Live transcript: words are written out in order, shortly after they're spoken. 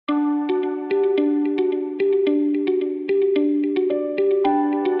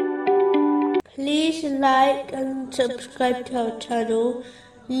like and subscribe to our channel.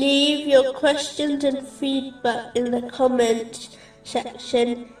 Leave your questions and feedback in the comments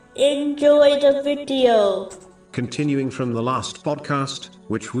section. Enjoy the video. Continuing from the last podcast,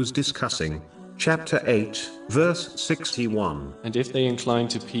 which was discussing chapter 8, verse 61. And if they incline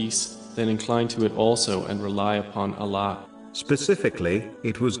to peace, then incline to it also and rely upon Allah. Specifically,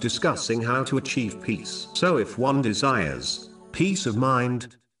 it was discussing how to achieve peace. So if one desires peace of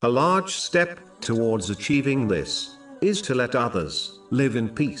mind, a large step towards achieving this is to let others live in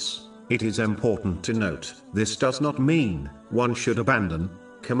peace. It is important to note, this does not mean one should abandon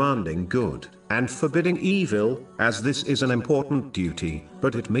commanding good and forbidding evil, as this is an important duty,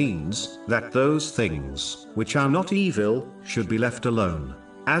 but it means that those things which are not evil should be left alone,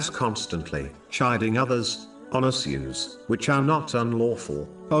 as constantly chiding others on issues which are not unlawful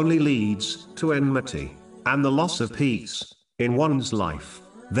only leads to enmity and the loss of peace in one's life.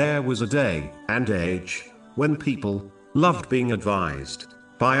 There was a day and age when people loved being advised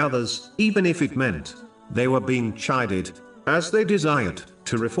by others, even if it meant they were being chided, as they desired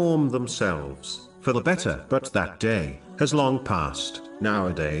to reform themselves for the better. But that day has long passed.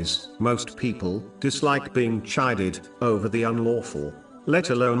 Nowadays, most people dislike being chided over the unlawful, let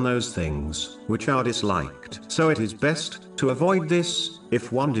alone those things which are disliked. So it is best to avoid this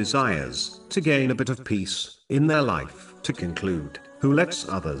if one desires to gain a bit of peace in their life. To conclude, who lets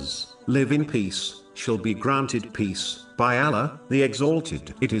others live in peace shall be granted peace by Allah, the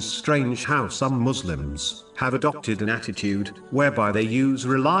Exalted. It is strange how some Muslims have adopted an attitude whereby they use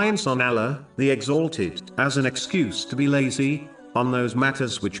reliance on Allah, the Exalted, as an excuse to be lazy on those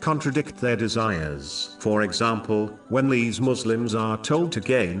matters which contradict their desires. For example, when these Muslims are told to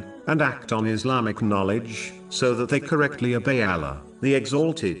gain and act on Islamic knowledge so that they correctly obey Allah, the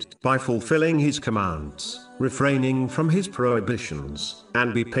Exalted, by fulfilling His commands, refraining from His prohibitions,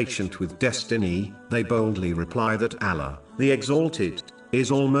 and be patient with destiny, they boldly reply that Allah, the Exalted,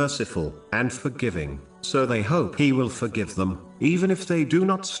 is all merciful and forgiving, so they hope He will forgive them, even if they do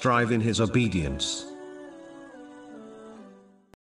not strive in His obedience.